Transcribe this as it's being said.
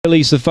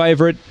Millie's the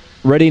favourite.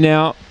 Ready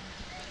now.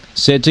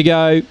 Set to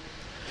go.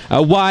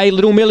 Away,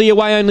 Little Millie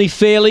away only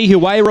fairly.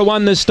 Huera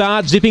won the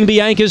start. Zipping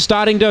Bianca's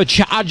starting to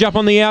charge up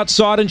on the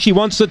outside and she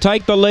wants to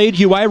take the lead.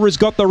 Huera's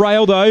got the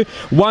rail though.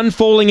 One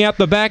falling out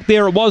the back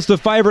there. It was the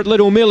favourite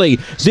Little Millie.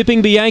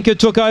 Zipping Bianca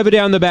took over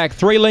down the back.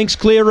 3 lengths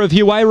clear of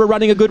Huera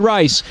running a good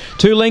race.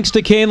 2 lengths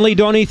to Canley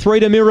Donny. 3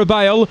 to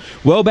Mirabale.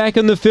 Well back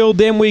in the field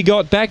then we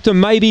got back to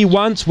Maybe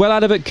Once. Well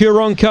out of it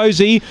Curon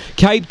Cozy.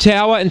 Cape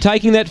Tower and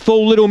taking that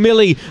full Little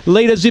Millie.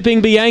 Leader Zipping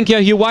Bianca.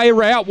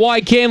 Huera out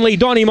wide. Canley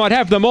Donny might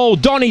have them all.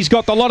 Donny's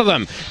got the lot of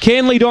them.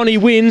 Canley Donny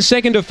wins.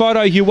 Second to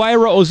photo,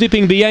 Huera or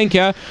Zipping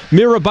Bianca.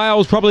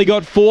 Mirabale's probably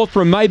got 4th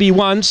from Maybe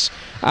Once.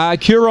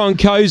 Curon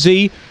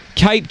Cozy,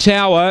 Cape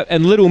Tower,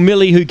 and Little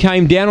Millie, who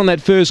came down on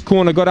that first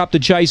corner, got up to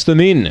chase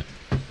them in.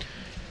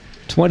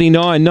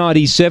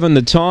 29.97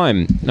 the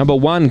time. Number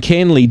 1,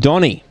 Canley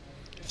Donny.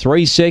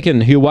 3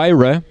 second,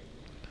 Huera.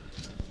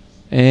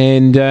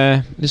 And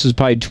this is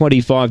paid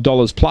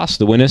 $25 plus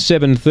the winner.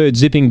 7 third,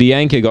 Zipping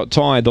Bianca got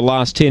tired the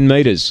last 10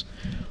 metres.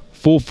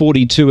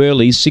 4:42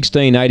 early,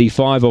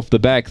 16.85 off the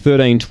back,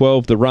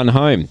 13.12 the run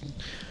home.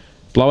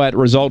 Blowout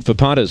result for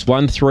punters,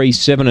 1, 3,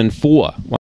 7 and 4.